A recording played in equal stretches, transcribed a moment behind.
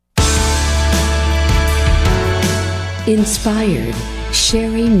Inspired,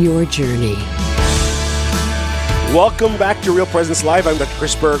 sharing your journey. Welcome back to Real Presence Live. I'm Dr.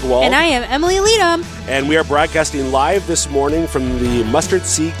 Chris Bergwald. And I am Emily Leadham. And we are broadcasting live this morning from the Mustard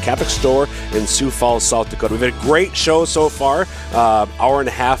Seed Catholic Store in Sioux Falls, South Dakota. We've had a great show so far, hour and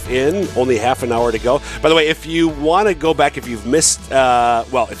a half in, only half an hour to go. By the way, if you want to go back, if you've missed,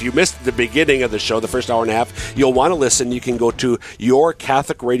 if you missed the beginning of the show, the first hour and a half, you'll want to listen. You can go to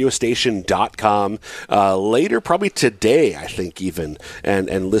yourcatholicradiostation.com later, probably today, I think even,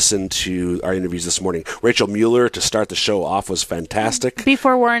 and listen to our interviews this morning. Rachel Mueller, to start the show off, was fantastic. Be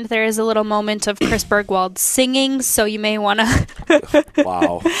forewarned, there is a little moment of Chris Bergwald singing, so you may want to...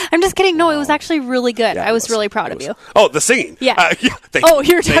 Wow. I'm just kidding. No, it was actually really good. Yeah, I was really proud of you. Oh, the singing. Yeah. Thank you.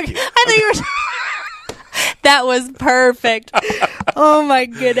 You were talking... I thought you were... That was perfect. Oh, my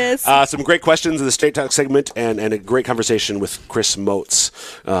goodness. Some great questions in the Straight Talk segment and a great conversation with Chris Moats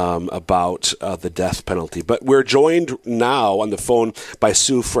about the death penalty. But we're joined now on the phone by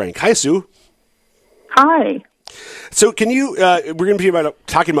Sue Frank. Hi, Sue. Hi. So can you, we're going to be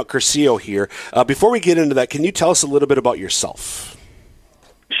talking about Cursillo here. Before we get into that, can you tell us a little bit about yourself?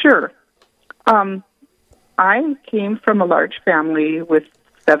 Sure. I came from a large family with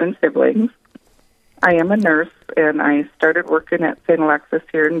 7 siblings. I am a nurse, and I started working at St. Alexis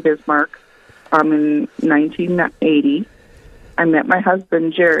here in Bismarck in 1980. I met my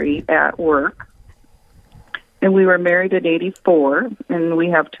husband, Jerry, at work, and we were married in 84, and we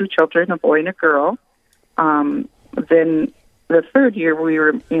have 2 children, a boy and a girl. Then the third year we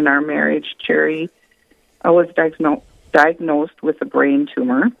were in our marriage, Jerry was diagnosed with a brain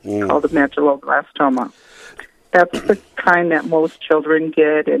tumor called a medulloblastoma. That's the kind that most children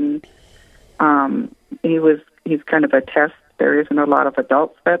get, and he's kind of a test. There isn't a lot of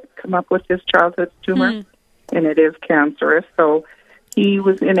adults that come up with this childhood tumor, and it is cancerous. So he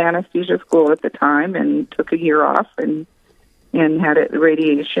was in anesthesia school at the time and took a year off and had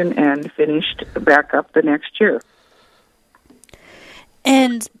radiation and finished back up the next year.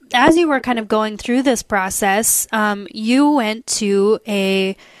 And as you were kind of going through this process, you went to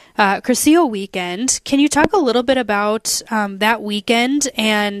a Cursillo weekend. Can you talk a little bit about that weekend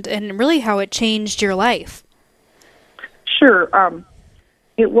and really how it changed your life? Sure.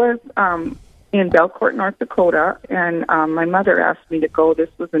 It was in Belcourt, North Dakota, and my mother asked me to go.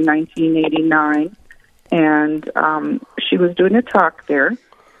 This was in 1989, and she was doing a talk there.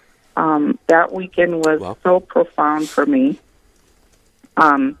 That weekend was so profound for me.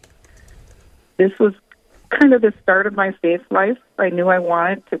 This was kind of the start of my faith life. I knew I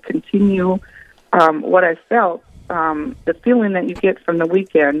wanted to continue what I felt, the feeling that you get from the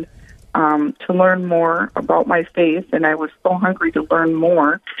weekend, to learn more about my faith, and I was so hungry to learn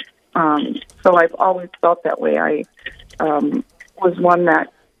more. So I've always felt that way. I was one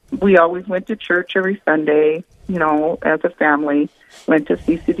that we always went to church every Sunday, as a family, went to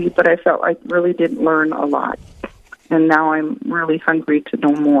CCD, but I felt I really didn't learn a lot. And now I'm really hungry to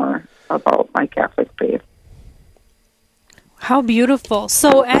know more about my Catholic faith. How beautiful.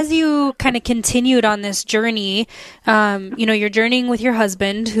 So as you kind of continued on this journey, you're journeying with your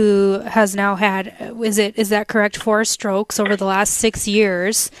husband who has now had, is that correct, 4 strokes over the last 6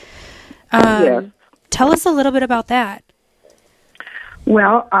 years. Yes. Tell us a little bit about that.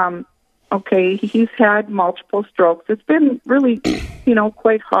 Well, okay, he's had multiple strokes. It's been really,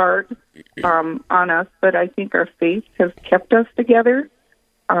 quite hard on us, but I think our faith has kept us together.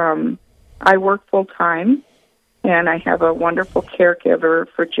 I work full-time, and I have a wonderful caregiver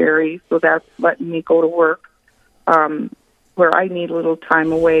for Jerry, so that's letting me go to work where I need a little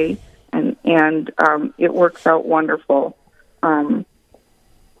time away, and it works out wonderful. But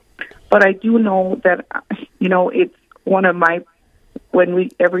I do know that, it's one of my,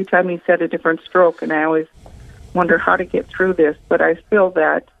 every time he said a different stroke, and I always wonder how to get through this, but I feel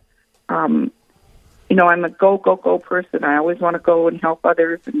that, I'm a go person. I always want to go and help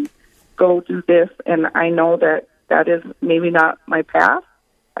others and go do this, and I know that is maybe not my path.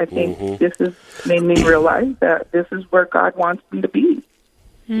 I think this has made me realize that this is where God wants me to be.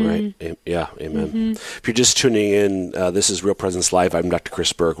 Right. Yeah. Amen. If you're just tuning in, this is Real Presence Live. I'm Dr.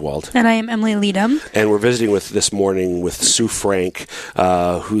 Chris Bergwald. And I am Emily Leadham. And we're visiting this morning with Sue Frank,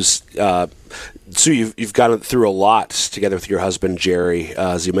 who's... Sue, you've gone through a lot together with your husband, Jerry.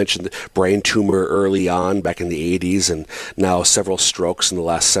 As you mentioned, the brain tumor early on back in the 80s, and now several strokes in the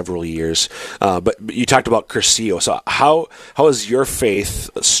last several years. But you talked about Cursillo. So how has your faith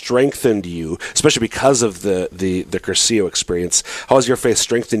strengthened you, especially because of the Cursillo experience? How has your faith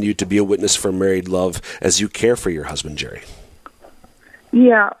strengthened you to be a witness for married love as you care for your husband, Jerry?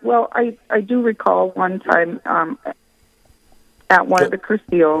 Yeah, well, I do recall one time at one of the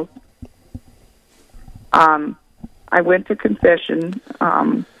Cursillos, I went to confession,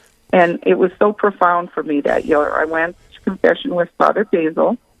 and it was so profound for me that year. I went to confession with Father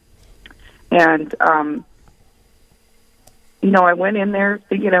Basil, and, I went in there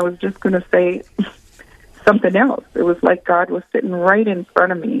thinking I was just going to say something else. It was like God was sitting right in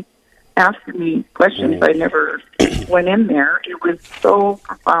front of me, asking me questions I never went in there. It was so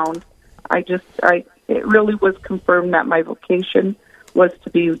profound. It really was confirmed that my vocation was to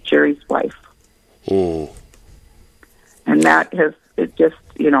be Jerry's wife. And that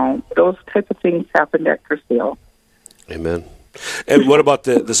those type of things happened at Cursillo. Amen. And what about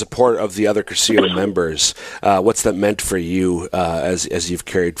the support of the other Cursillo members? What's that meant for you as you've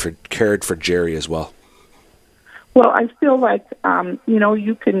cared for Jerry as well? Well, I feel like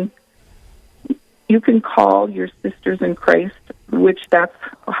you can call your sisters in Christ, which that's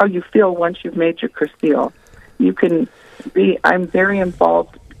how you feel once you've made your Cursillo. You can be. I'm very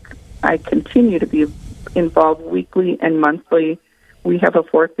involved. I continue to be involved weekly and monthly. We have a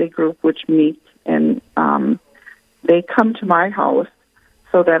fourth-day group which meets, and they come to my house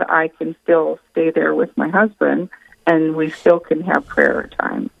so that I can still stay there with my husband, and we still can have prayer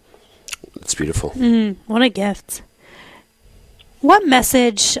time. That's beautiful. What a gift. What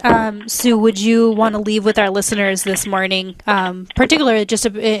message, Sue, would you want to leave with our listeners this morning, particularly just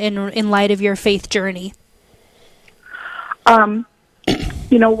in light of your faith journey?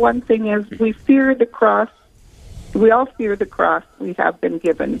 One thing is we fear the cross. We all fear the cross we have been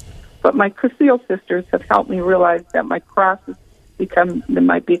given. But my Cursillo sisters have helped me realize that my cross has become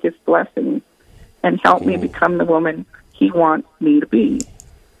my biggest blessing and helped me become the woman he wants me to be.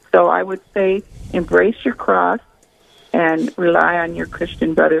 So I would say embrace your cross and rely on your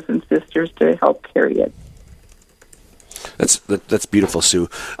Christian brothers and sisters to help carry it. That's beautiful, Sue.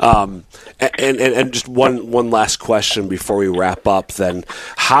 And just one last question before we wrap up. Then,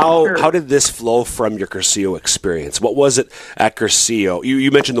 how did this flow from your Cursillo experience? What was it at Cursillo? You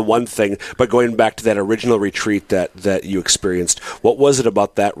mentioned the one thing, but going back to that original retreat that you experienced, what was it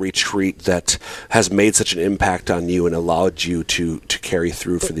about that retreat that has made such an impact on you and allowed you to carry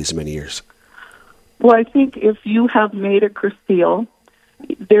through for these many years? Well, I think if you have made a Cursillo,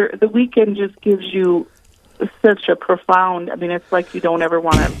 the weekend just gives you such a profound, it's like you don't ever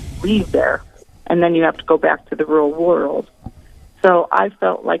want to leave there, and then you have to go back to the real world. So I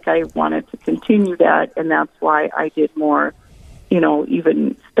felt like I wanted to continue that, and that's why I did more,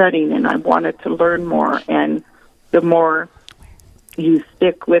 even studying, and I wanted to learn more, and the more you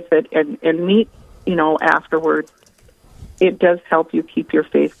stick with it and meet, afterwards, it does help you keep your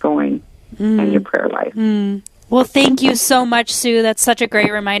faith going and your prayer life. Well, thank you so much, Sue. That's such a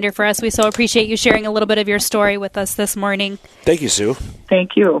great reminder for us. We so appreciate you sharing a little bit of your story with us this morning. Thank you, Sue.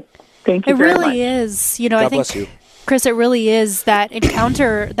 Thank you. Thank you very much. It really is. God I think, bless you. Chris, it really is that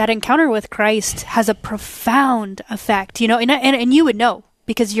encounter with Christ has a profound effect, and you would know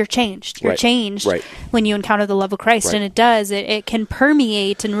because you're changed. You're changed when you encounter the love of Christ, and it does. It can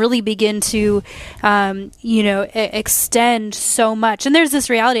permeate and really begin to, extend so much. And there's this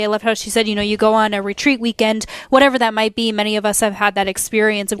reality. I love how she said, you go on a retreat weekend, whatever that might be. Many of us have had that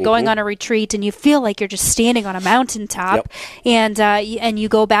experience of going on a retreat, and you feel like you're just standing on a mountaintop, and you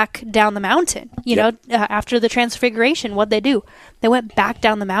go back down the mountain. After the Transfiguration, what'd they do? They went back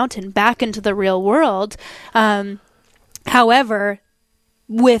down the mountain, back into the real world. However,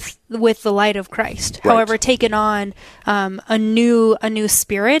 with the light of Christ, however, taken on a new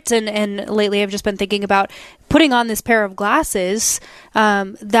spirit, and lately I've just been thinking about putting on this pair of glasses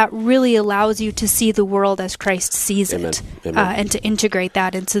that really allows you to see the world as Christ sees it, and to integrate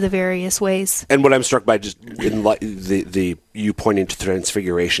that into the various ways. And what I'm struck by, just in the you pointing to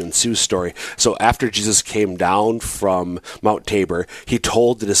Transfiguration, Sue's story. So after Jesus came down from Mount Tabor, he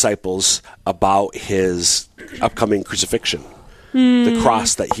told the disciples about his upcoming crucifixion. The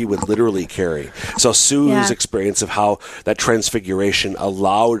cross that he would literally carry. So Sue's experience of how that transfiguration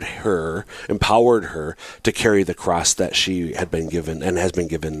empowered her to carry the cross that she had been given and has been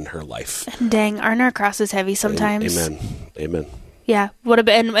given in her life. Dang, aren't our crosses heavy sometimes? Amen. Yeah,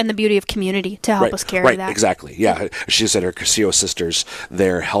 and the beauty of community to help us carry that. Exactly. Yeah, she said her Cursillo sisters,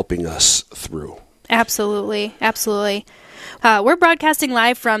 they're helping us through. Absolutely. We're broadcasting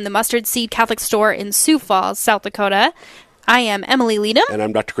live from the Mustard Seed Catholic Store in Sioux Falls, South Dakota. I am Emily Leadham. And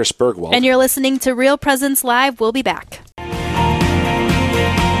I'm Dr. Chris Bergwald. And you're listening to Real Presence Live. We'll be back.